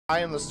I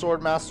am the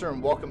Swordmaster,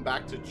 and welcome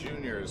back to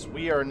Juniors.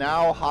 We are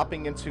now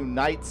hopping into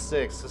night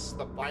 6. This is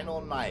the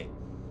final night.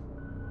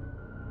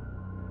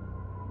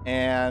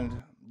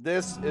 And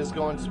this is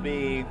going to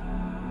be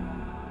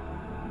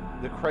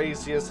the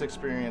craziest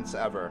experience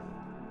ever.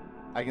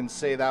 I can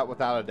say that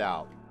without a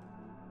doubt.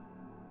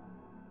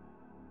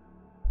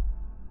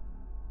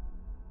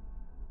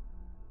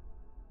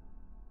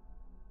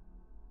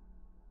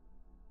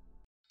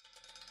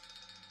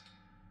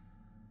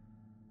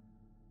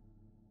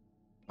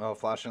 Oh,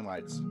 flashing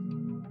lights.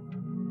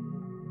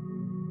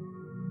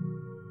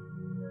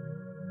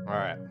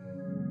 Alright.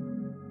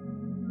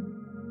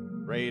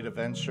 Ready to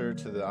venture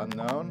to the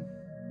unknown?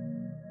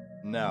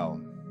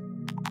 No.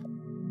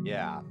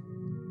 Yeah.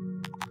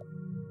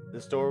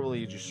 This door will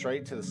lead you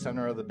straight to the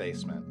center of the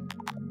basement.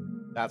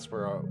 That's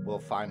where we'll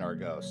find our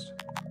ghost.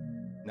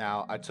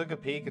 Now, I took a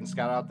peek and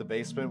scouted out the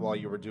basement while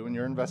you were doing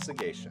your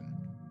investigation.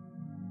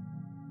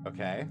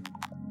 Okay.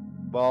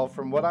 Well,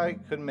 from what I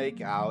could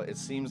make out, it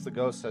seems the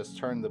ghost has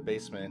turned the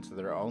basement into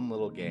their own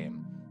little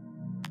game.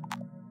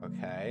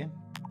 Okay.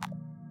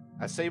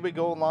 I say we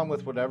go along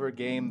with whatever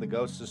game the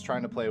ghost is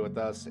trying to play with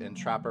us and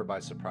trap her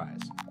by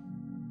surprise.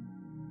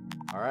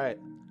 Alright.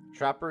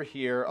 Trap her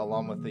here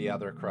along with the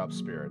other corrupt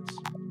spirits.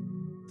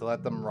 To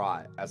let them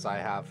rot, as I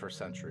have for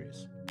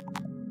centuries.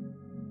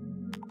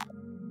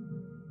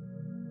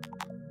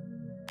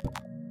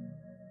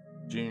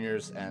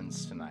 Juniors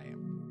ends tonight.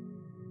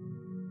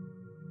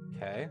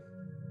 Okay.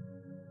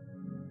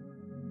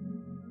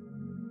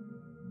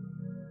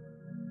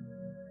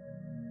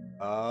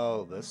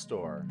 Oh, this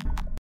door.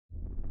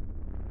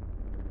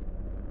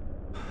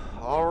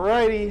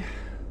 Alrighty.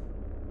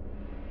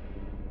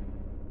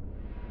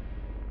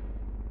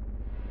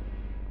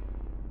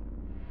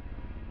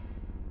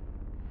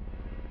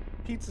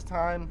 Pizza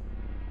time.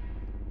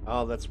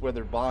 Oh, that's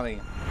Withered Bonnie.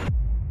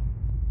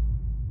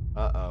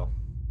 Uh-oh.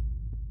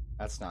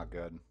 That's not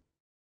good.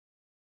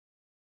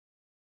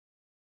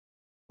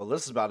 Well,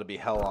 this is about to be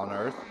hell on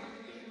earth.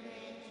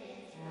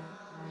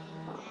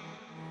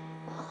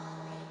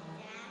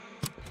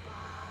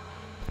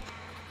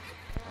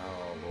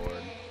 Oh,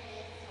 Lord.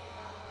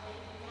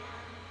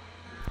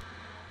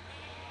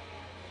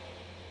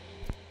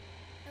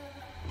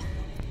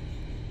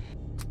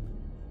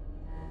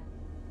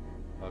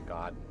 Oh,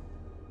 God.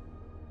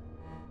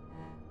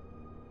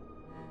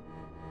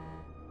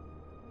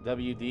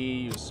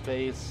 WD, use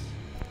space.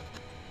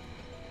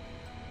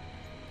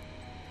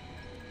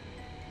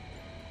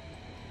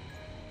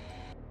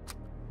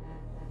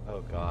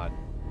 Oh, God.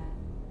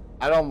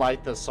 I don't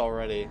like this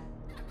already.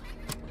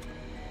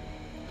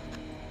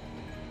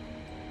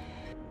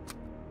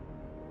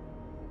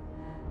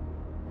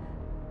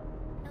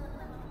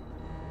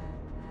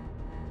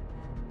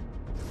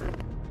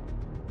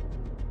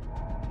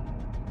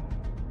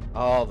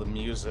 Oh, the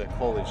music.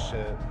 Holy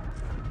shit.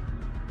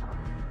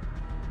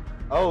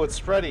 Oh, it's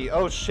Freddy.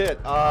 Oh, shit.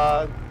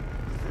 Oh,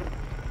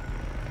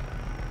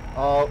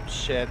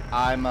 shit.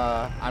 I'm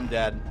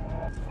dead.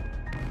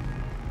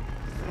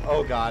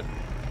 Oh, God.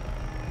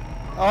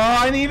 Oh,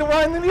 I need to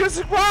wind the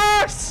music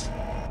box!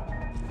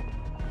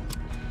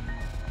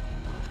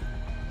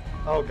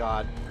 Oh,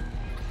 God.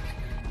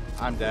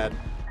 I'm dead.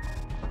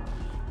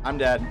 I'm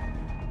dead.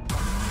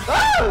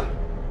 Ah!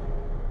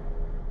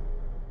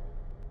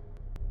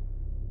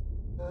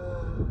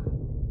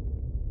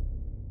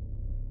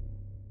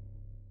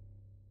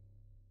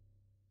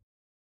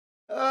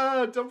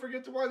 Don't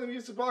forget to wind the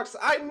music box.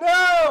 I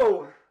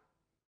know!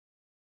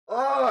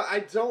 Oh, I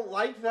don't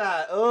like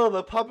that. Oh,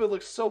 the puppet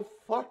looks so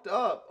fucked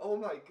up. Oh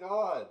my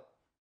God.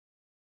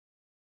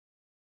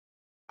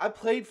 I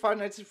played Five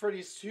Nights at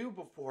Freddy's 2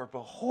 before,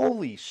 but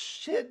holy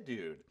shit,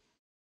 dude.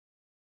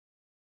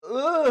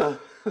 Ugh.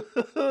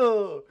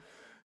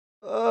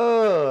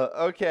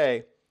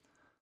 Okay.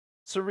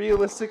 So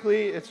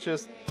realistically, it's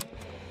just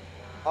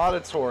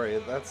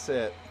auditory. That's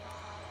it.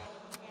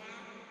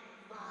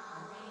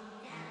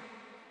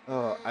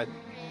 Oh,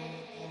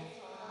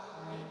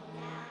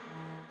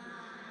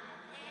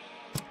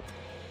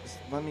 just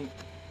let me...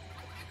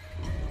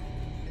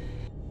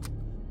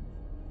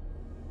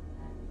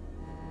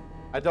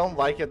 I don't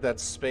like it that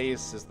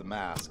space is the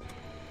mask.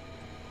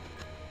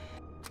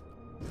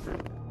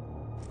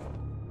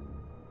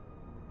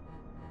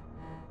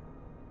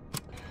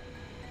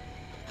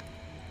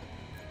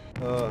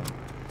 Oh,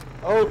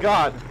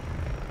 God.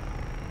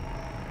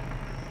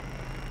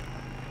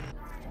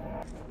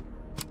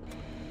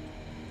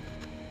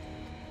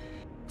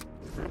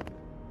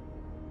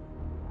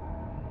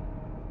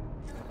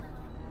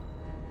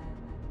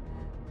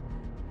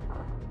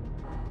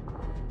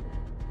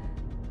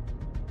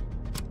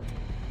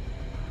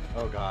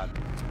 Oh, God.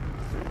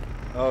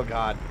 Oh,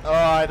 God. Oh,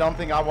 I don't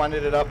think I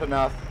winded it up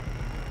enough.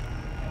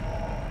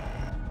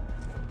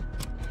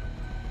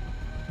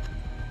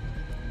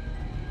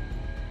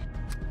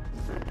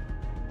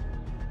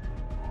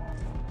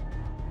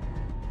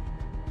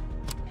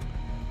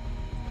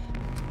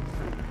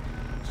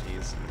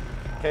 Jeez.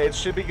 Okay, it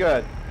should be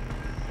good.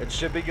 It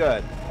should be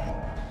good.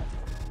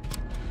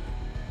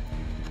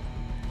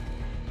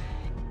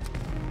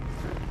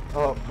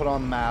 Oh, put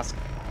on the mask.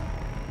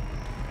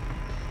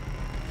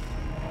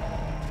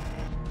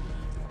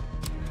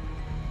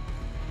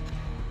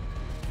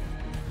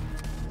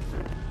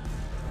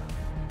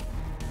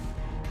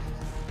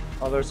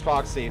 Oh, there's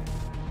Foxy.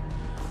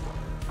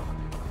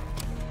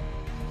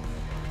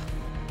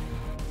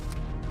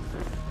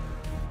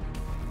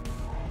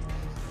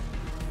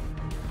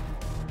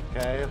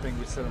 Okay, I think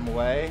we sent him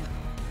away.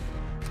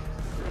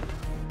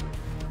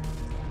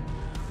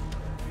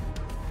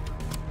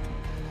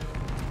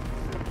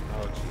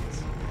 Oh,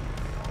 jeez.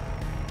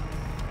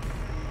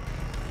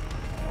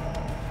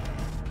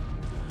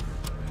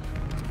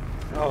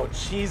 Oh,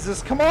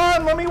 Jesus. Come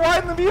on, let me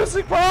widen the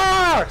music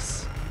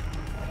box!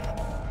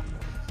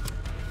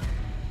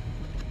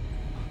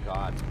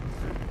 God.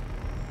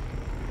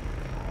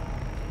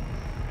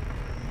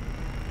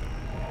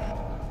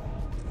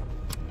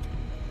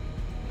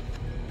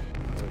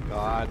 Oh,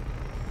 God.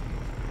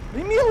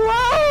 Leave me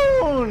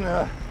alone!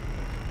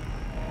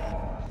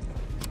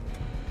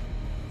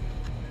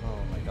 Oh,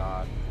 my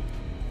God.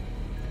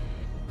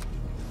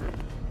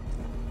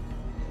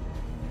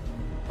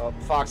 Oh,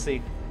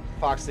 Foxy.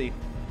 Foxy.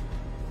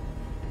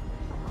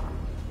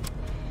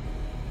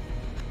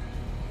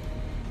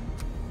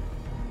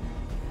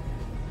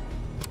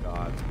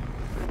 God.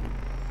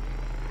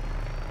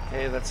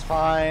 Okay, that's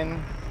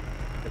fine.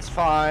 It's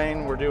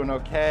fine. We're doing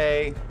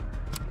okay.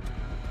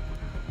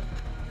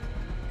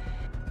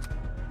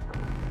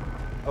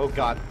 Oh,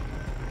 God.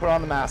 Put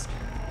on the mask.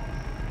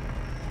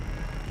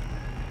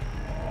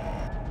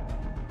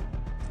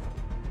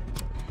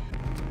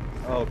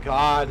 Oh,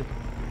 God.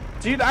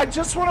 Dude, I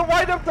just want to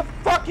wind up the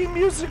fucking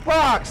music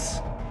box!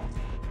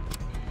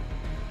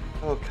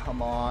 Oh,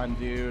 come on,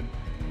 dude.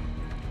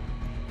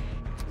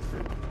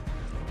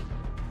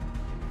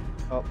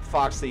 Oh,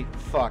 Foxy.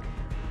 Fuck.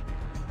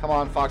 Come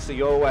on, Foxy.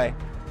 Go away.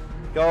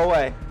 Go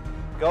away.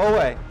 Go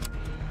away.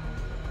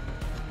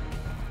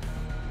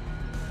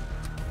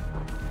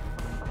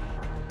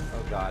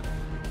 Oh, God.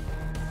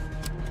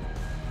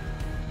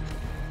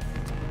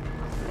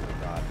 Oh,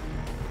 God.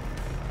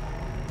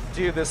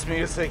 Dude, this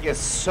music is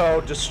so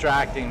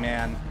distracting,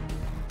 man.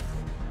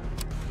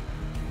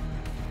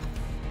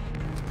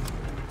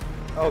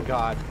 Oh,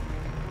 God.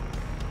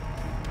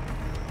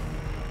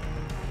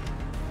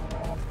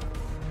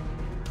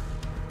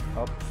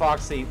 Oh,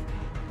 Foxy.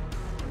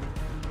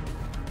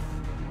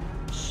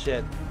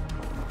 Shit.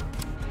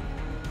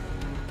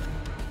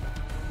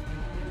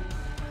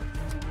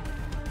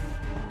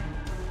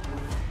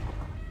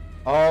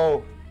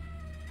 Oh.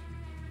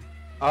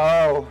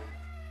 Oh.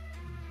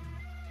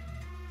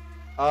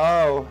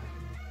 Oh.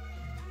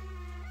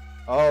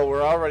 Oh,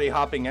 we're already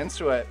hopping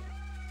into it.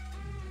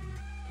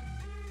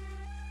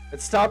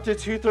 It stopped at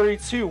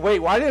 232. Wait,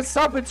 why did it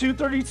stop at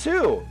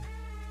 232?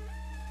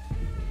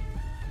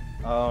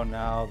 Oh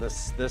no,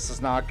 this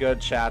is not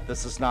good, chat.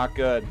 This is not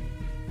good.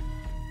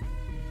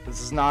 This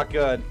is not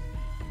good.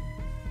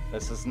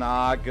 This is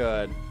not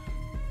good.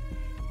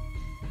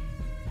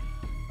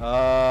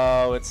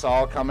 Oh, it's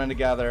all coming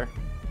together.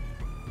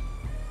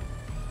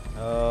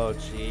 Oh,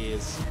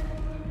 jeez.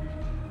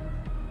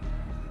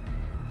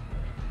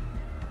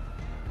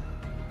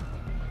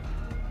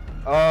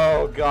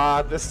 Oh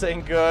God, this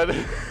ain't good.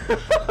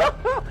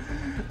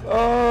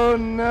 Oh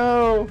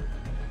no.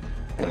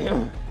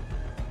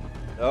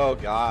 Oh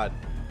God.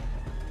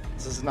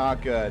 This is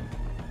not good.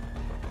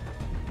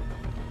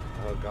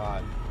 Oh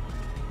God.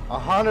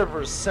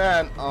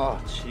 100%. Oh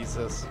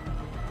Jesus.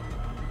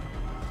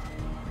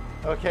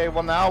 Okay,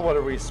 well now what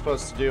are we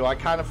supposed to do? I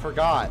kind of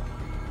forgot.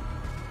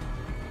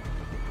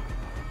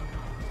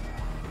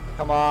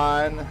 Come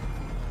on.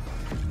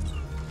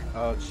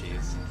 Oh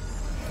jeez.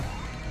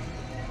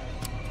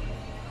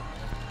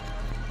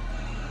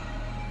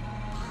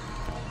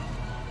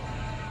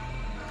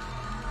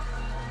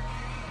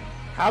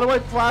 How do I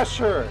flash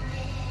her?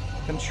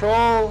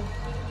 Control.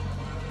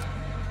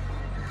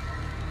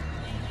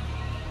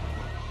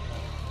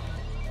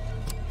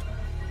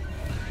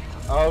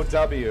 Oh,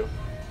 W.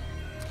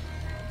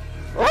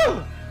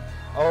 Oh!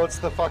 Oh, it's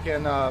the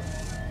fucking,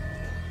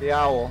 the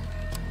owl.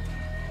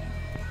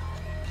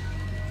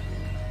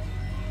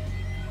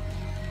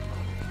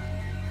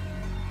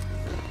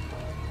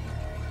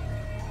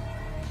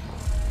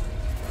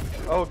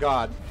 Oh,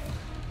 God.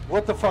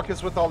 What the fuck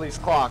is with all these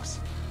clocks?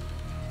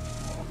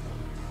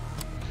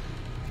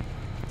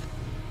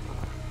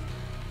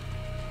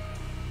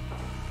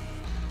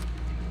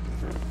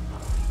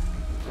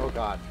 Oh,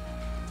 God.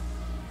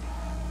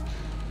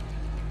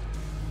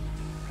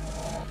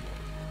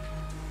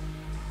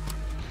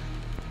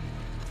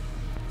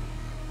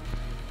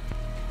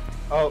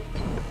 Oh.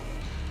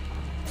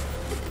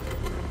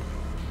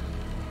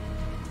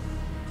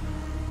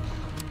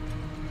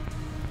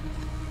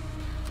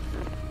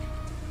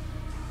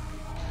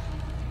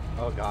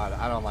 Oh God,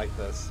 I don't like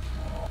this.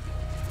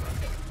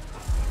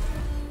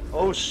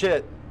 Oh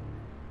shit.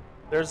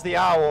 There's the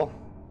owl.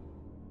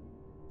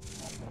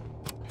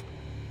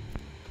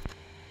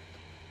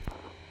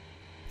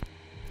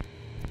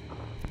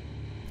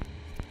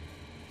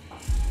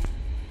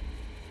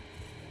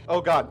 Oh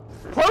God.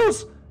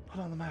 Close! Put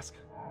on the mask.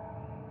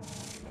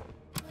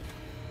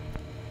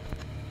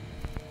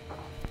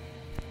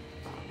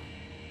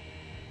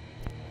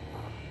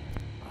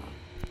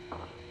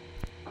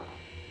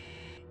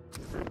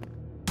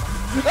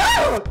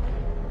 Ah!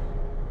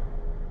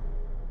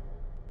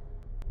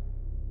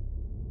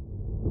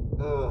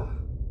 Ugh.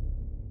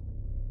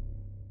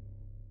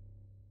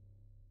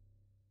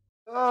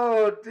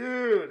 Oh,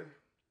 dude.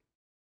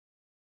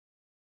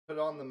 Put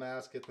on the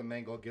mask if the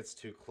mangle gets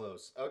too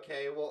close.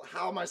 Okay, well,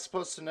 how am I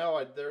supposed to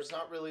know? There's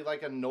not really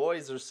like a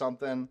noise or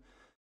something.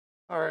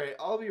 Alright,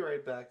 I'll be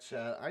right back,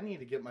 chat. I need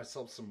to get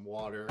myself some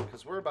water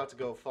because we're about to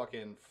go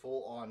fucking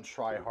full on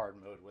try hard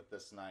mode with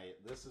this night.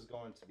 This is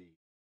going to be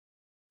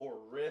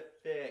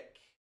horrific.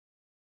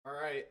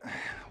 Alright,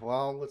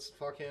 well, let's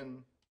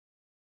fucking.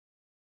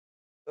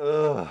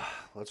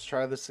 Let's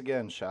try this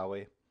again, shall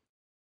we?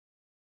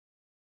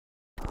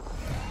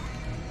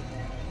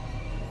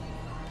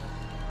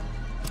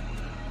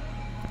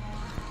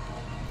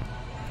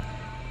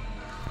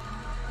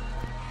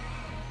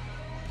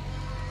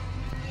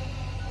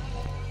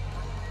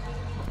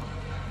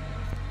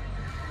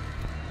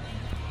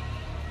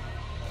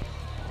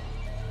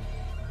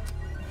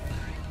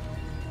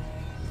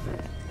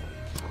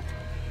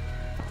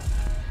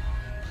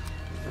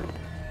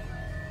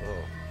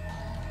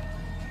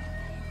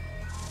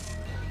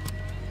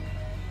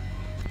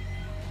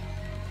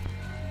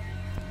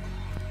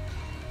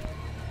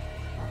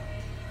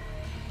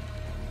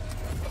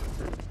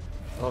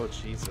 Oh,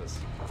 Jesus.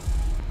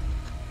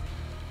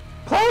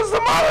 Close the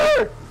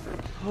mother!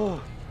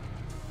 Oh.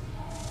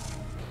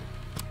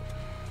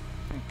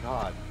 Thank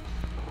God.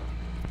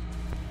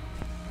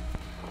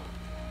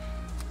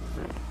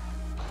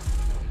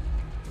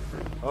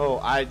 Oh,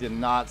 I did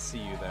not see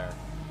you there.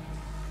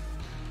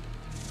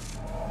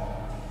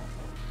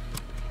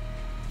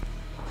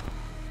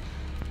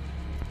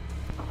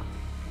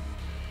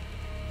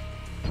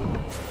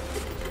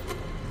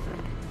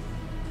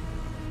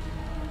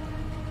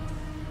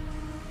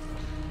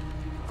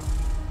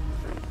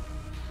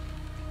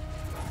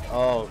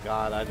 Oh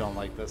God, I don't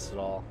like this at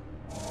all.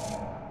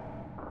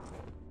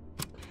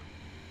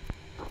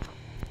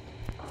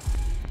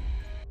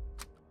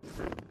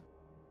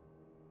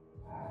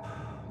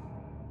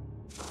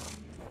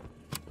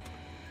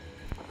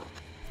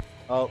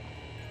 Oh.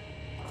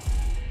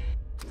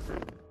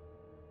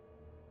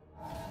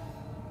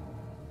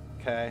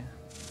 Okay.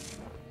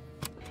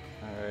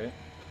 Alright.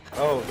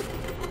 Oh.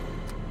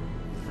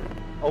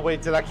 Oh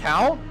wait, did I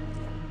count?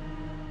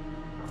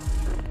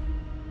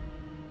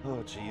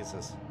 Oh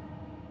Jesus.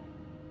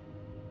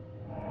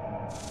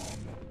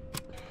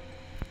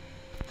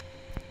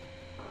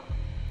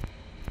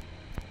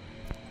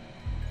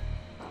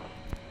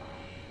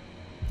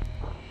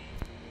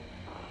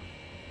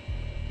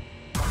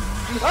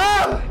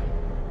 Ah!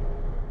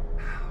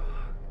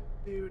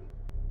 Dude,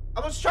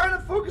 I was trying to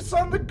focus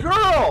on the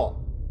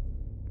girl.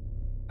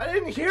 I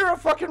didn't hear a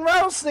fucking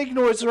rattlesnake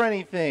noise or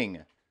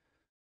anything.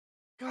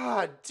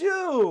 God,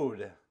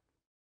 dude.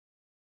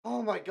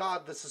 Oh my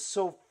God, this is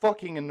so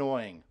fucking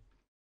annoying.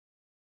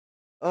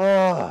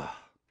 Ugh.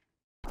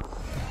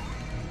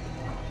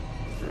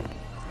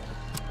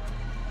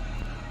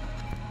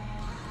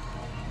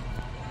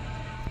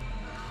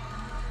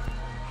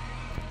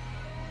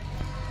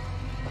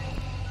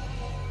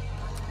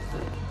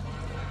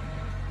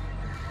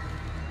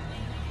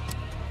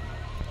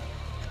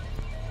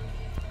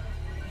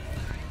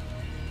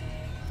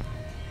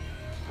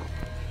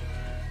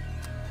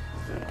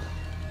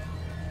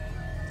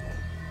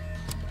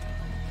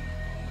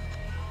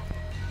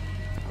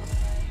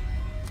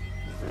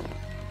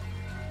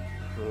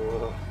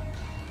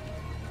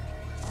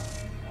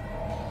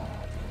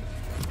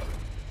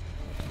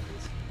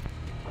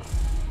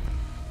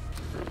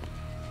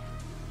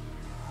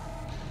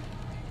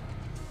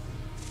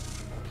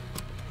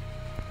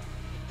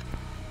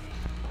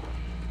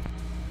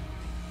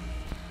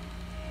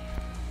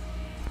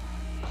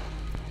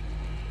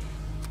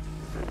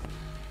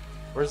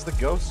 Where's the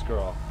ghost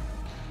girl?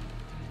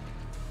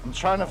 I'm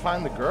trying to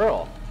find the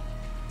girl.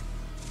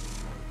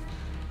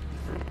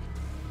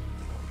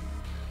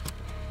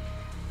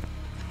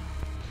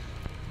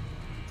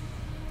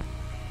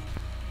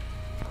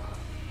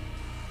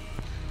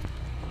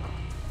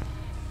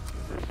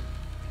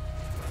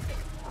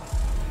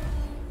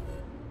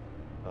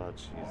 Oh,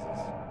 Jesus.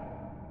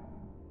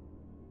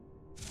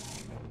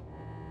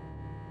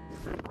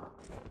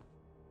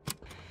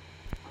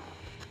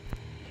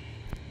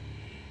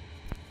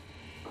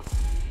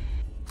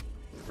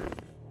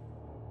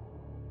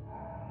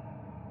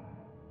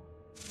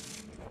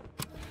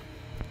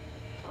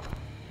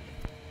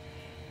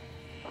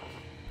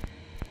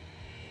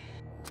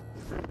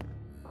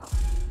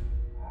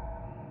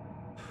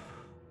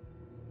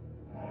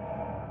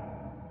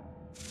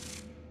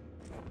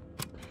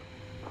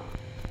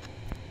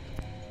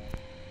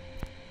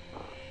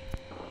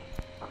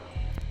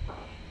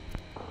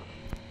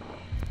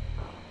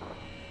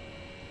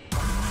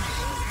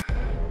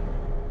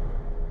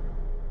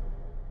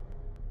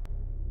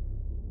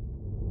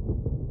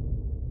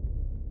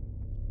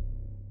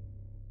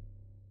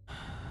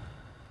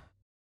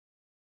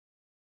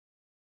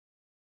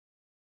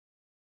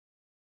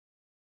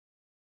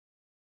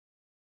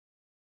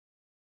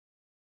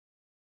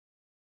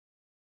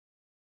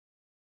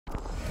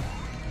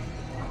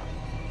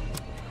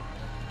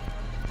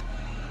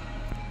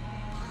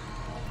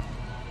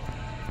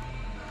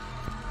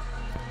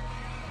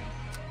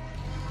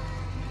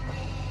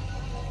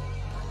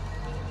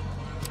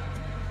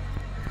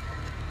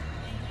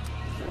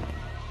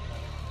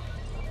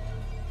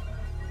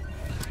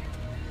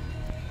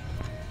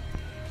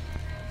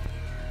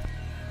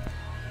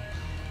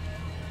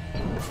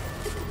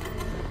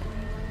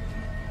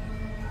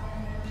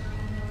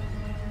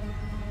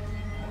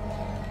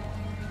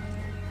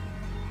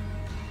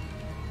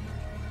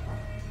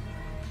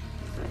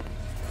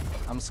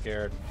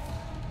 scared.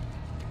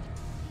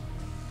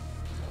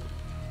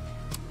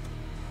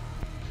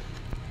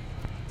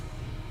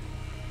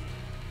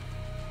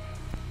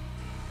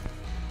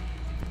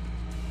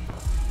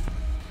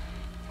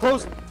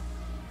 Close.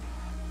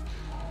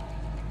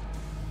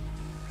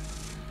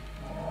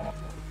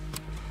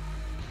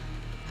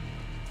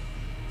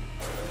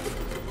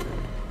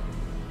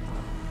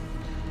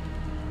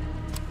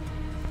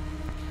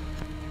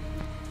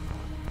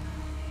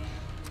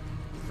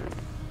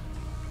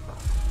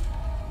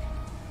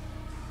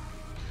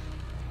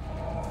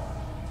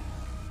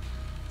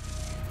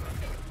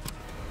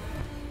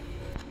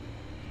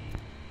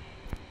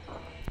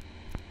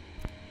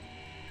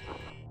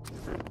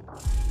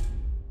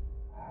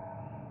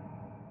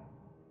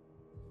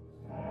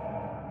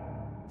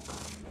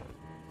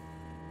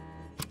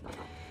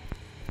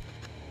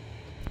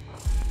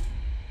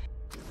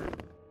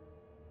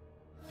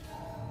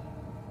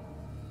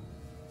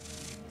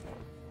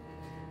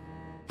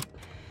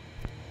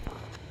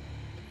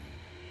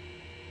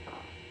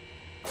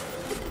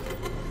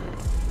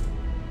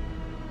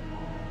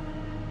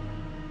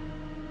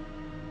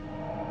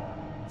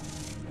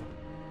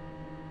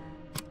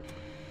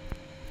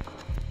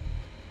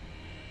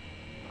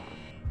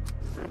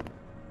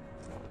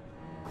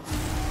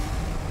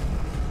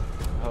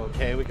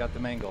 Okay, we got the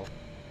mangle.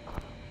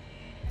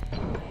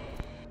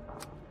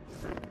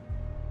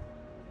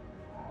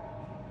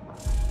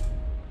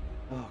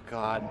 Oh,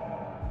 God.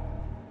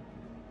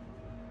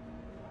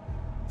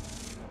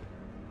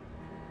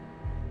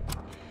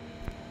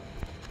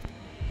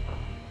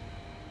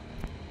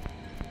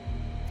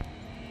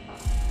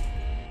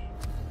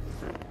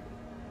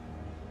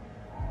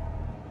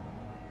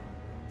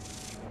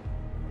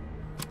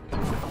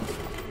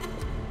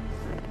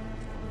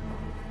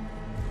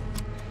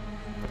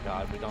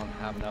 God, we don't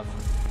have enough.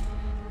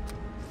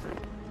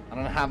 I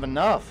don't have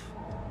enough.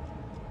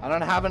 I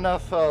don't have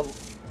enough,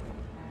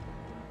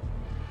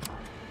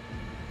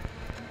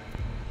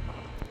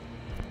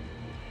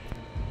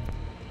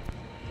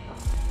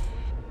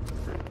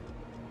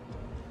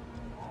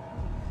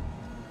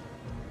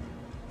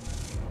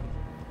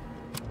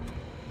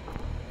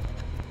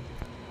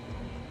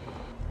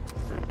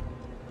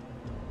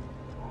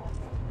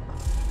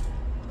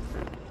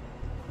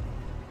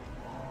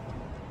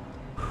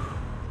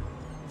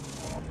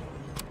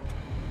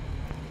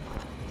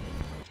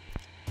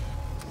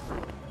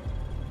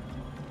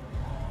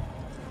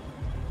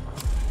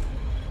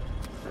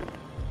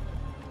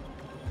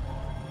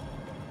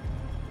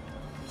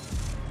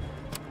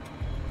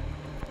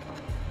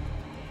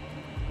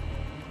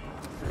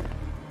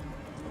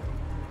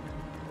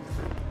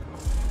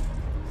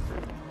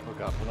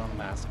 God, put on a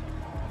mask.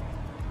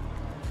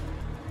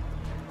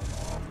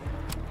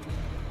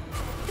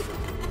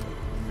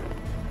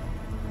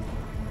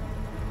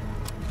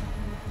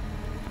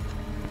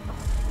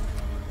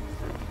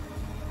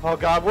 Oh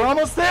God, we're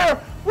almost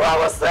there! We're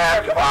almost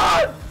there! Come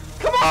on!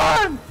 Come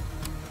on!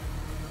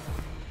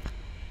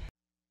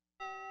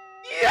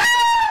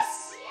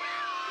 Yes!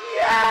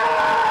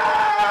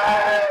 Yes!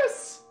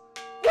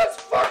 Let's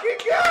fucking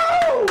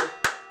go!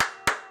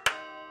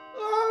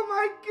 Oh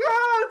my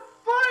God,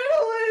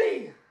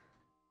 finally!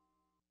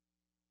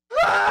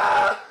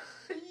 Ah!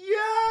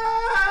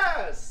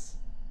 Yes!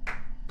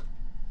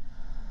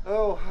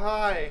 Oh,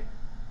 hi.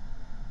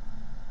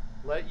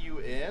 Let you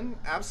in?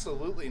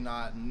 Absolutely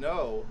not.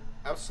 No.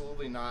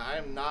 Absolutely not. I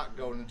am not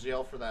going to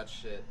jail for that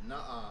shit.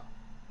 Nuh-uh.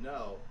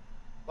 No.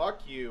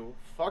 Fuck you.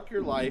 Fuck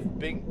your life.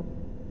 Bing.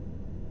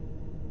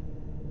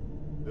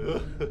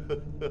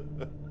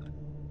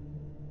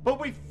 But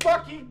we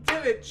fucking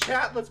did it,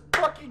 chat. Let's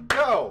fucking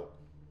go.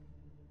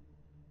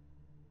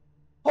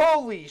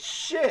 Holy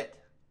shit.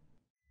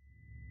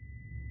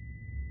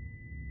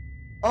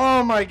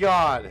 Oh my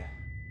God.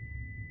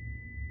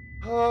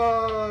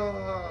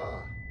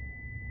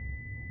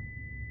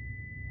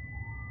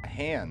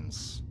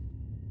 Hands.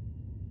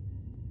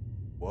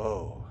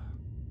 Whoa.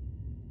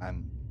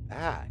 I'm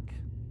back.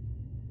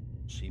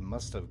 She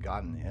must have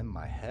gotten in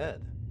my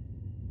head.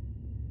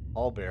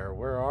 Owlbear,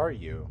 where are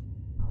you?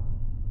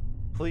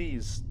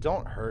 Please,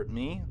 don't hurt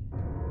me.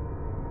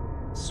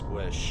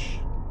 Squish.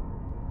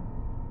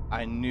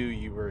 I knew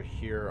you were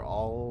here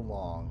all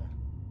along.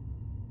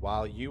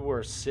 While you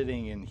were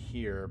sitting in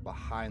here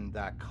behind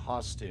that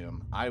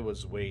costume, I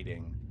was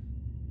waiting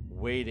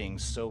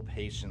so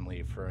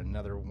patiently for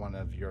another one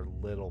of your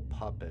little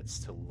puppets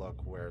to look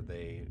where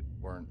they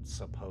weren't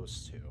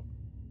supposed to.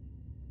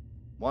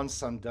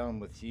 Once I'm done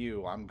with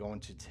you, I'm going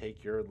to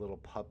take your little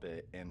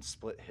puppet and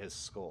split his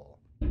skull.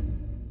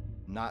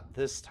 Not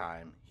this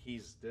time,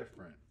 he's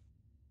different.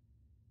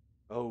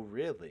 Oh,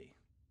 really?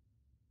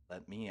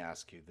 Let me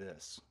ask you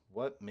this.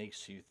 What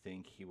makes you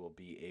think he will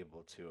be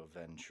able to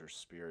avenge your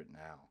spirit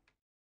now?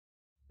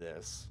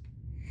 This.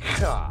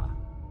 Ha!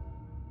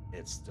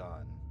 It's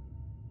done.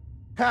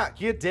 Ha!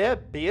 You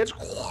dead, bitch!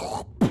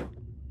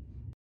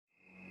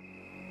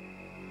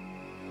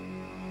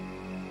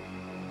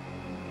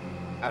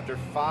 After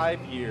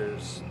 5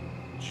 years,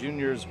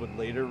 Juniors would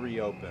later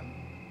reopen.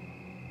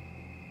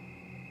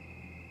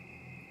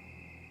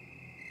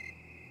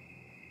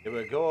 It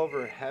would go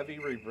over heavy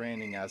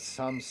rebranding as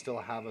some still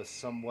have a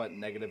somewhat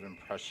negative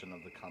impression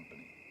of the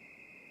company.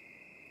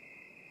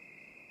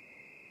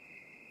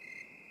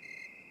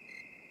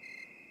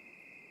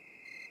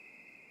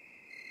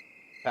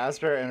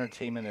 Fazbear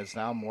Entertainment is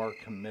now more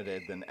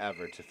committed than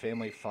ever to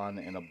family fun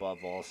and above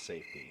all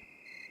safety.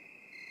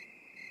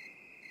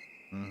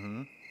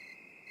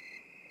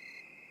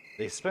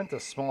 They spent a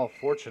small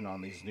fortune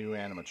on these new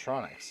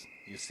animatronics.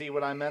 You see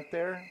what I meant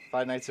there?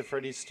 Five Nights at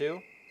Freddy's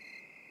 2?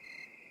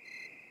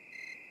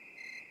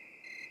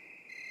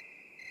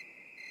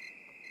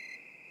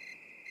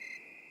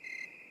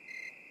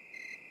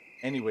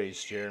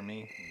 Anyways,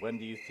 Jeremy, when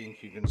do you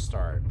think you can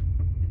start?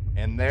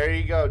 And there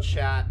you go,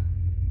 chat.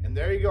 And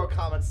there you go,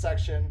 comment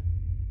section.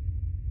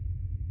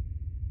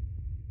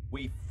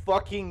 We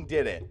fucking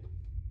did it.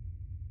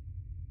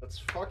 Let's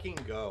fucking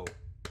go.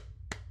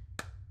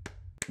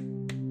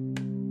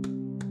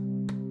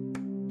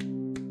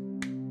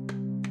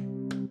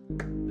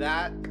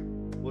 That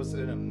was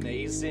an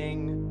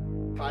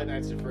amazing Five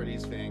Nights at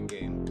Freddy's fan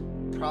game.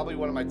 Probably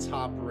one of my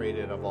top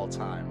rated of all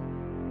time.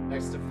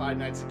 Next to Five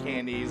Nights at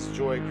Candy's,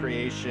 Joy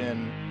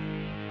Creation,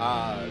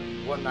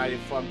 One Night at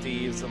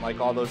Flumpty's, and like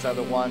all those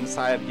other ones.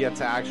 I have yet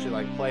to actually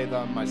like play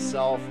them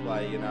myself,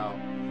 but you know,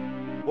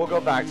 we'll go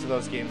back to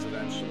those games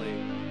eventually.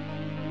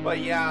 But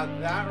yeah,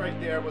 that right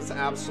there was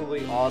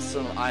absolutely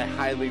awesome. I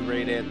highly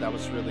rate it. That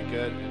was really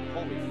good. And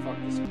holy fuck,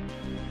 this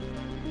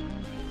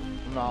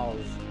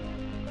knowledge.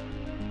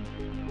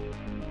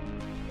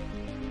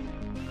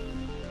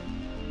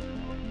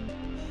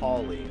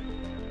 Holly.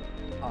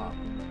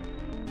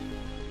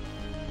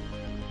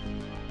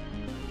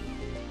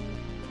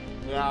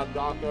 Yeah,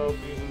 Dako,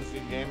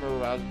 Fusion Gamer,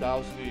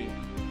 Razdowski,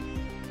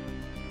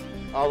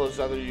 all those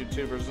other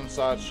YouTubers and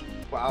such.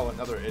 Wow,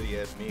 another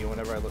idiot, me,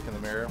 whenever I look in the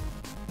mirror.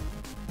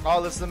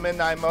 Oh, this is the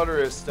Midnight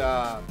Motorist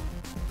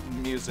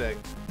music.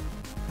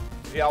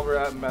 If y'all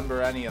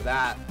remember any of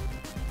that.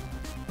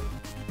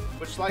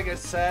 Which, like I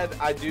said,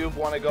 I do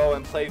want to go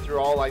and play through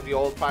all like the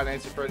old Five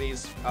Nights at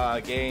Freddy's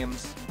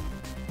games.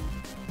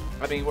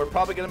 I mean, we're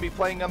probably going to be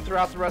playing them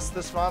throughout the rest of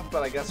this month,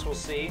 but I guess we'll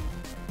see.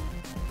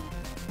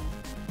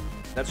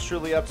 That's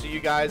truly up to you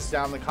guys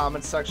down in the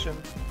comments section.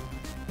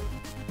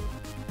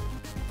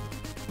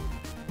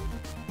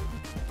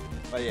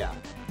 But yeah.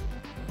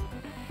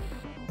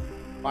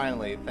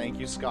 Finally, thank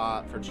you,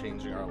 Scott, for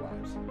changing our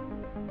lives.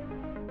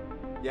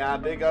 Yeah,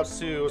 big ups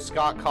to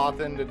Scott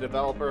Cawthon, the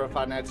developer of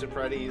Five Nights at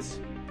Freddy's.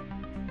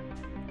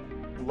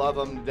 Love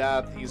him to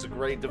death. He's a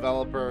great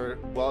developer.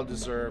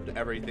 Well-deserved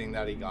everything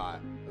that he got,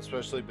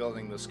 especially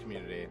building this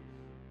community.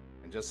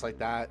 And just like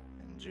that,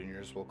 and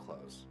Juniors will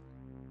close.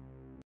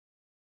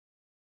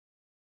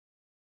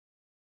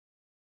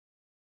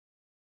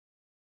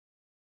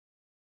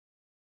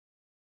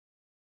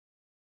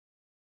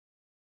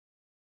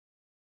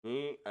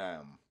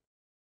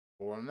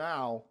 For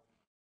now.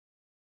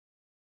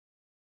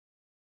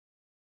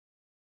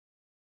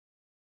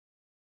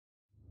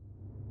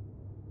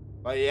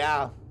 But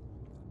yeah.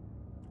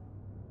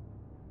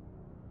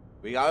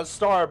 We got a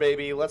star,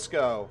 baby. Let's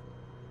go.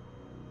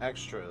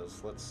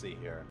 Extras. Let's see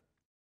here.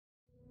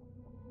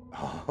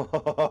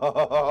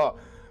 Oh,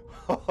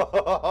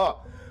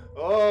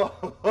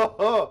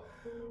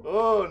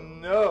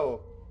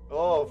 no.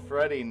 Oh,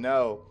 Freddy,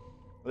 no.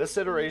 This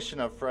iteration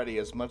of Freddy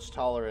is much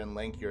taller and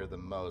lankier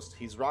than most.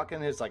 He's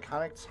rocking his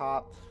iconic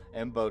top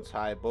and bow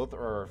tie. Both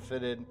are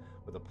fitted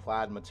with a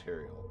plaid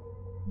material.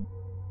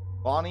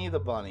 Bonnie the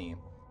Bunny.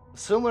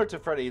 Similar to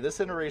Freddy,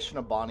 this iteration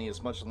of Bonnie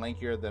is much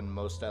lankier than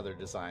most other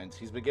designs.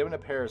 He's been given a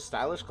pair of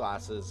stylish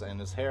glasses, and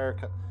his hair...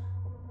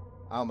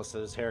 I almost said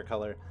his hair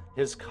color.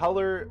 His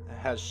color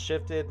has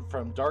shifted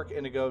from dark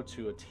indigo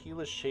to a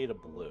tealish shade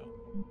of blue.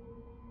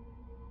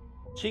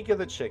 Chica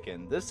the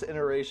Chicken. This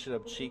iteration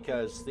of Chica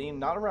is themed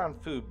not around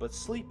food, but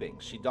sleeping.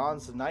 She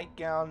dons a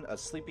nightgown, a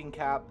sleeping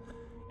cap,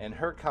 and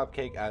her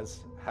cupcake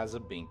has a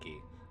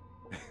binky.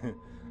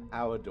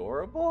 How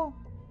adorable?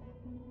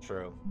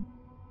 True.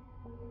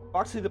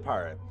 Foxy the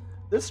Pirate.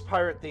 This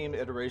pirate-themed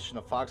iteration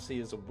of Foxy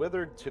is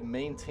withered to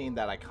maintain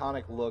that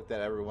iconic look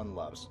that everyone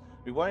loves.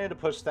 We wanted to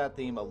push that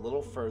theme a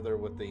little further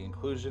with the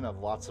inclusion of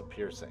lots of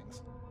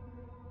piercings.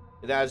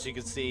 As you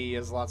can see, he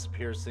has lots of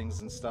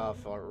piercings and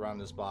stuff around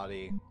his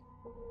body.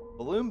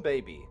 Balloon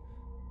Baby.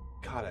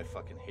 God, I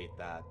fucking hate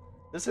that.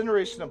 This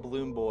iteration of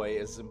Balloon Boy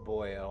isn't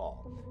boy at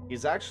all.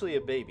 He's actually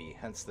a baby,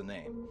 hence the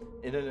name.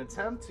 In an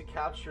attempt to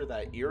capture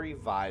that eerie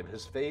vibe,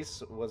 his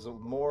face was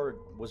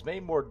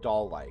made more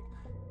doll-like.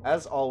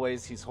 As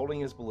always, he's holding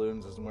his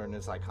balloons and wearing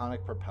his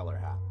iconic propeller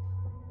hat.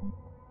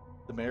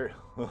 The Mary...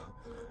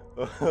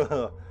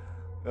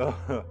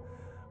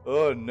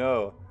 Oh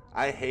no,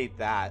 I hate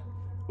that.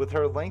 With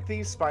her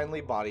lengthy, spindly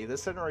body,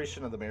 this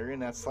iteration of the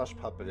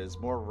marionette/puppet is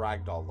more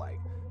ragdoll-like.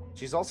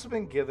 She's also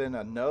been given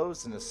a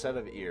nose and a set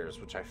of ears,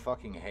 which I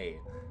fucking hate.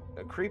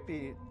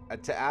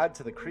 To add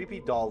to the creepy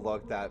doll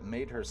look that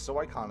made her so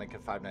iconic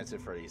in Five Nights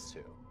at Freddy's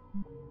 2.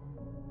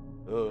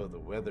 Oh, the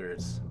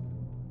withers.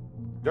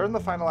 During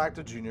the final act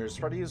of Juniors,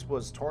 Freddy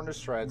was torn to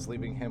shreds,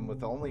 leaving him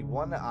with only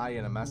one eye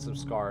and a massive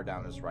scar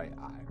down his right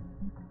eye.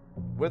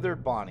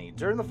 Withered Bonnie.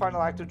 During the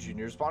final act of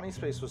Juniors, Bonnie's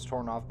face was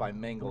torn off by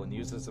Mangle and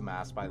used as a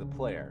mask by the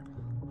player.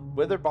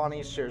 Withered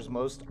Bonnie shares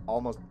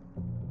almost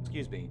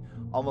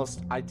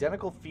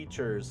identical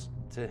features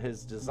to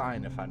his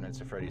design in Five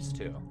Nights at Freddy's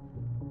 2.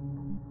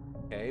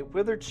 Okay,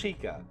 Withered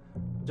Chica.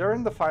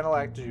 During the final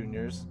act of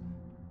Juniors,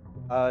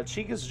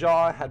 Chica's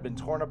jaw had been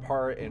torn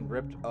apart and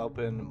ripped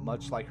open,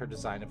 much like her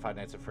design in Five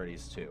Nights at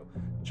Freddy's 2.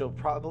 She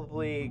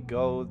probably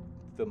got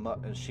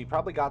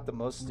the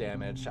most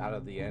damage out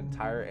of the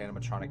entire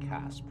animatronic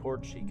cast. Poor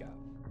Chica.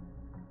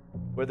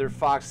 Withered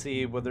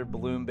Foxy, Withered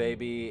Balloon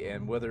Baby,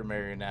 and Withered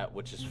Marionette,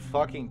 which is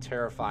fucking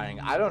terrifying.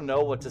 I don't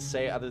know what to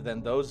say other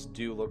than those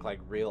do look like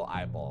real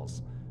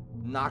eyeballs.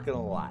 Not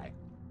gonna lie.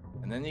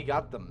 And then you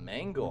got the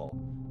Mangle.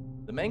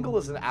 The Mangle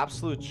is an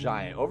absolute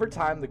giant. Over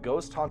time, the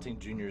Ghost Haunting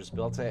Juniors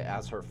built it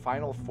as her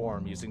final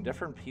form using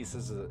different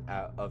pieces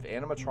of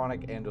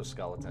animatronic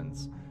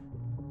endoskeletons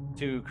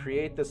to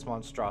create this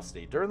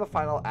monstrosity. During the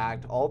final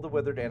act, all the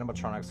withered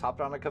animatronics hopped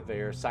on a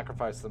conveyor,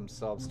 sacrificed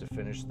themselves to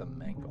finish the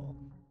Mangle.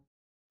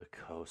 The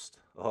Ghost.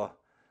 Oh,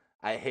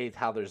 I hate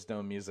how there's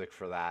no music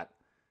for that.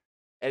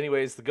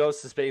 Anyways, the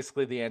Ghost is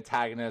basically the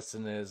antagonist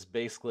and is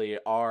basically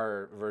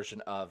our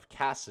version of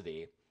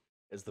Cassidy,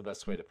 is the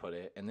best way to put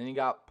it. And then you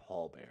got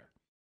Paul Bear.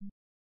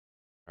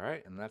 All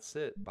right, and that's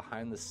it.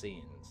 Behind the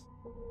scenes.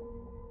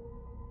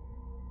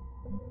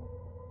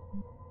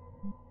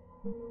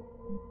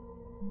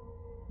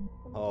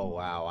 Oh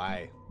wow,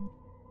 I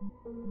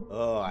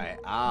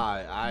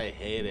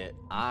hate it.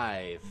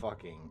 I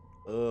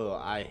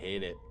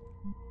hate it.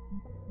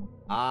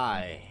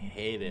 I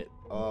hate it.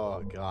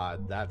 Oh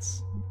god,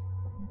 that's...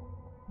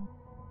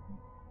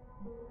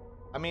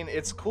 I mean,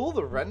 it's cool,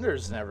 the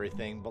renders and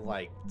everything, but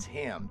like,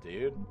 damn,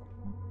 dude.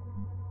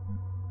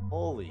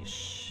 Holy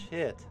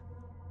shit.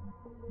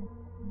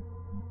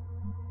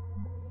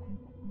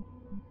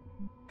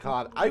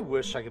 God, I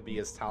wish I could be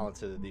as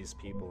talented as these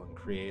people and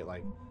create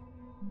like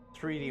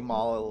 3D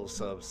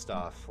models of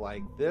stuff.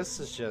 Like,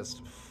 this is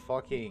just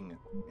fucking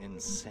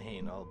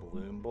insane. Oh,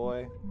 Balloon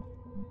Boy.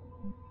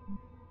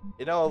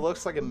 You know, it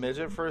looks like a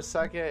midget for a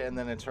second, and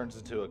then it turns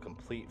into a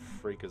complete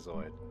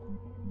freakazoid.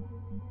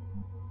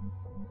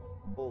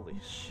 Holy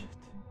shit.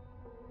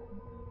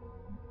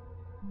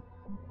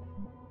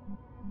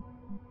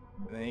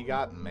 And then you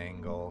got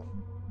Mangle,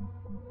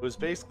 who's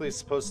basically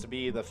supposed to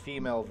be the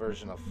female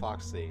version of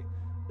Foxy.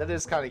 That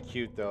is kind of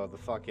cute, though, the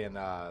fucking,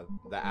 the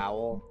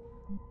owl.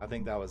 I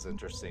think that was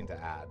interesting to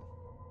add.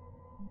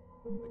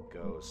 The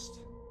Ghost.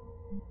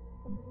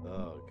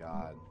 Oh,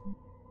 God.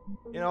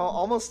 You know,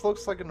 almost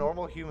looks like a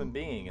normal human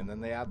being, and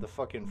then they add the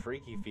fucking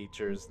freaky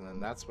features, and then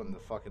that's when the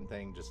fucking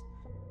thing just...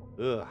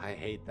 Ugh, I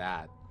hate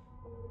that.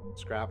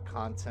 Scrap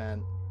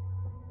content.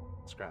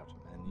 Scrapped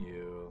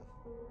menu.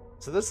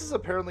 So this is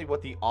apparently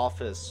what the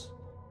office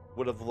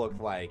would have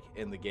looked like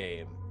in the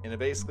game. And it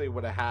basically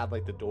would have had,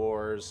 like, the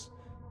doors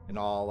and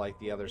all, like,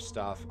 the other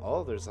stuff.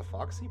 Oh, there's a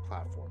Foxy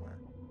platformer.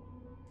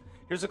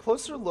 Here's a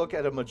closer look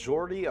at a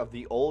majority of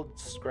the old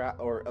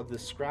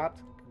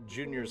scrapped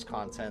Juniors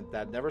content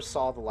that never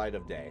saw the light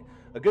of day.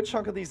 A good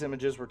chunk of these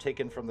images were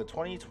taken from the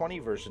 2020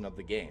 version of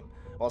the game.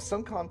 While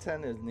some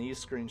content in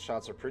these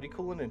screenshots are pretty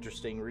cool and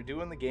interesting,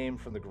 redoing the game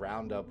from the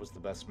ground up was the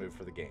best move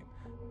for the game,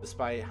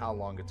 despite how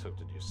long it took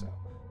to do so.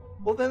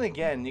 Well, then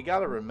again, you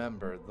gotta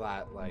remember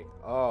that, like,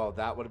 oh,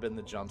 that would have been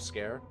the jump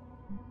scare.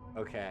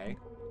 Okay.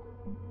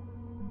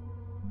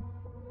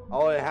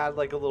 Oh, it had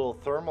like a little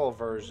thermal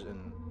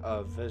vision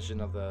of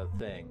the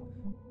thing.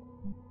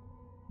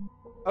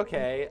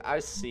 Okay, I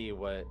see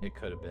what it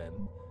could have been.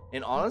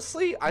 And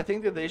honestly, I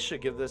think that they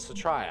should give this a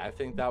try. I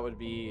think that would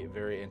be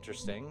very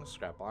interesting.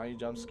 Scrap Bonnie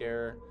jump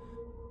scare.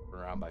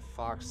 Around by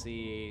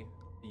Foxy.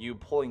 You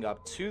pulling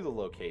up to the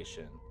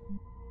location.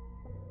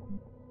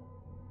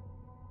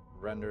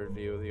 Rendered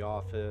view of the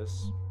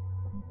office.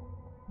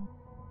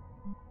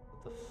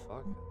 What the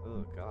fuck?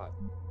 Oh, God.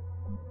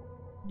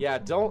 Yeah,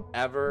 don't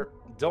ever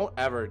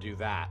do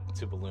that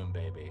to Balloon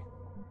Baby.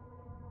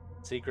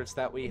 Secrets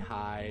that we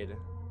hide.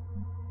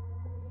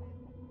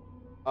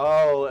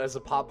 Oh, as a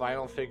pop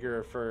vinyl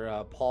figure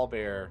for Paul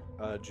Bear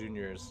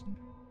Juniors.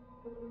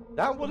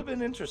 That would have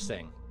been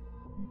interesting.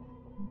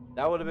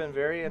 That would have been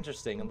very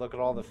interesting. And look at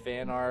all the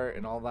fan art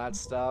and all that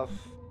stuff.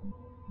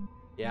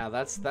 Yeah,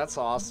 that's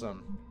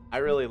awesome. I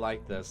really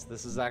like this.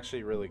 This is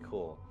actually really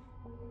cool.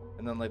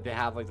 And then like they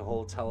have like the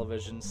whole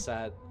television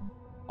set.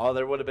 Oh,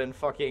 there would have been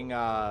fucking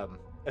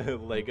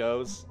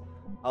Legos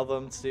of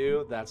them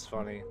too. That's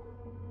funny.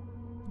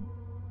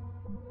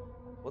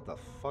 What the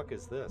fuck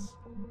is this?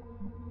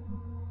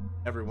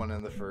 Everyone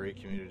in the furry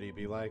community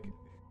be like,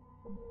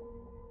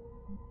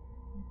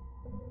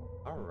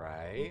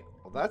 alright,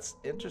 well that's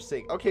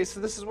interesting. Okay,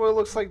 so this is what it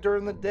looks like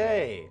during the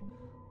day.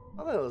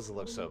 Oh, that doesn't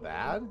look so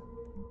bad.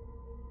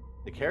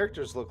 The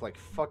characters look like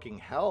fucking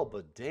hell,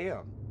 but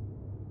damn.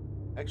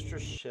 Extra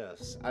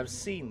shifts. I've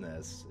seen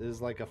this. It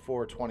is like a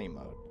 420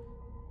 mode.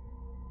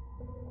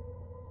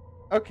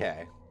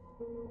 Okay.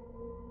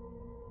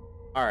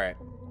 Alright.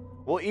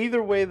 Well,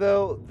 either way,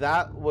 though,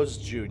 that was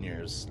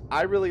Juniors.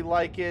 I really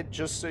like it.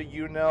 Just so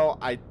you know,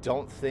 I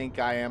don't think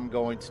I am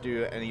going to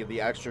do any of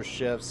the extra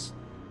shifts.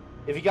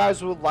 If you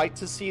guys would like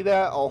to see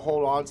that, I'll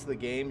hold on to the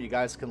game. You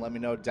guys can let me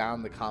know down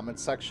in the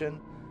comments section,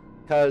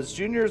 because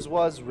Juniors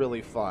was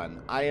really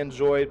fun. I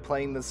enjoyed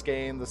playing this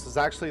game. This is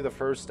actually the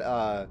first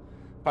Five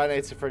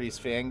Nights at Freddy's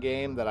fan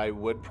game that I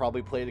would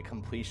probably play to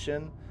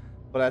completion,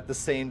 but at the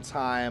same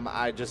time,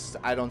 I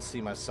don't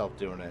see myself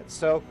doing it.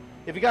 So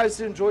if you guys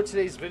did enjoy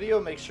today's video,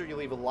 make sure you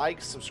leave a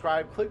like,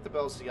 subscribe, click the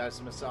bell so you guys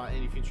don't miss out on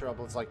any future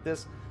uploads like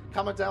this.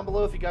 Comment down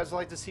below if you guys would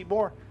like to see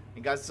more.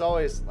 And guys, as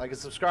always, like and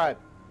subscribe.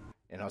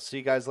 And I'll see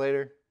you guys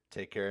later.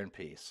 Take care and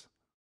peace.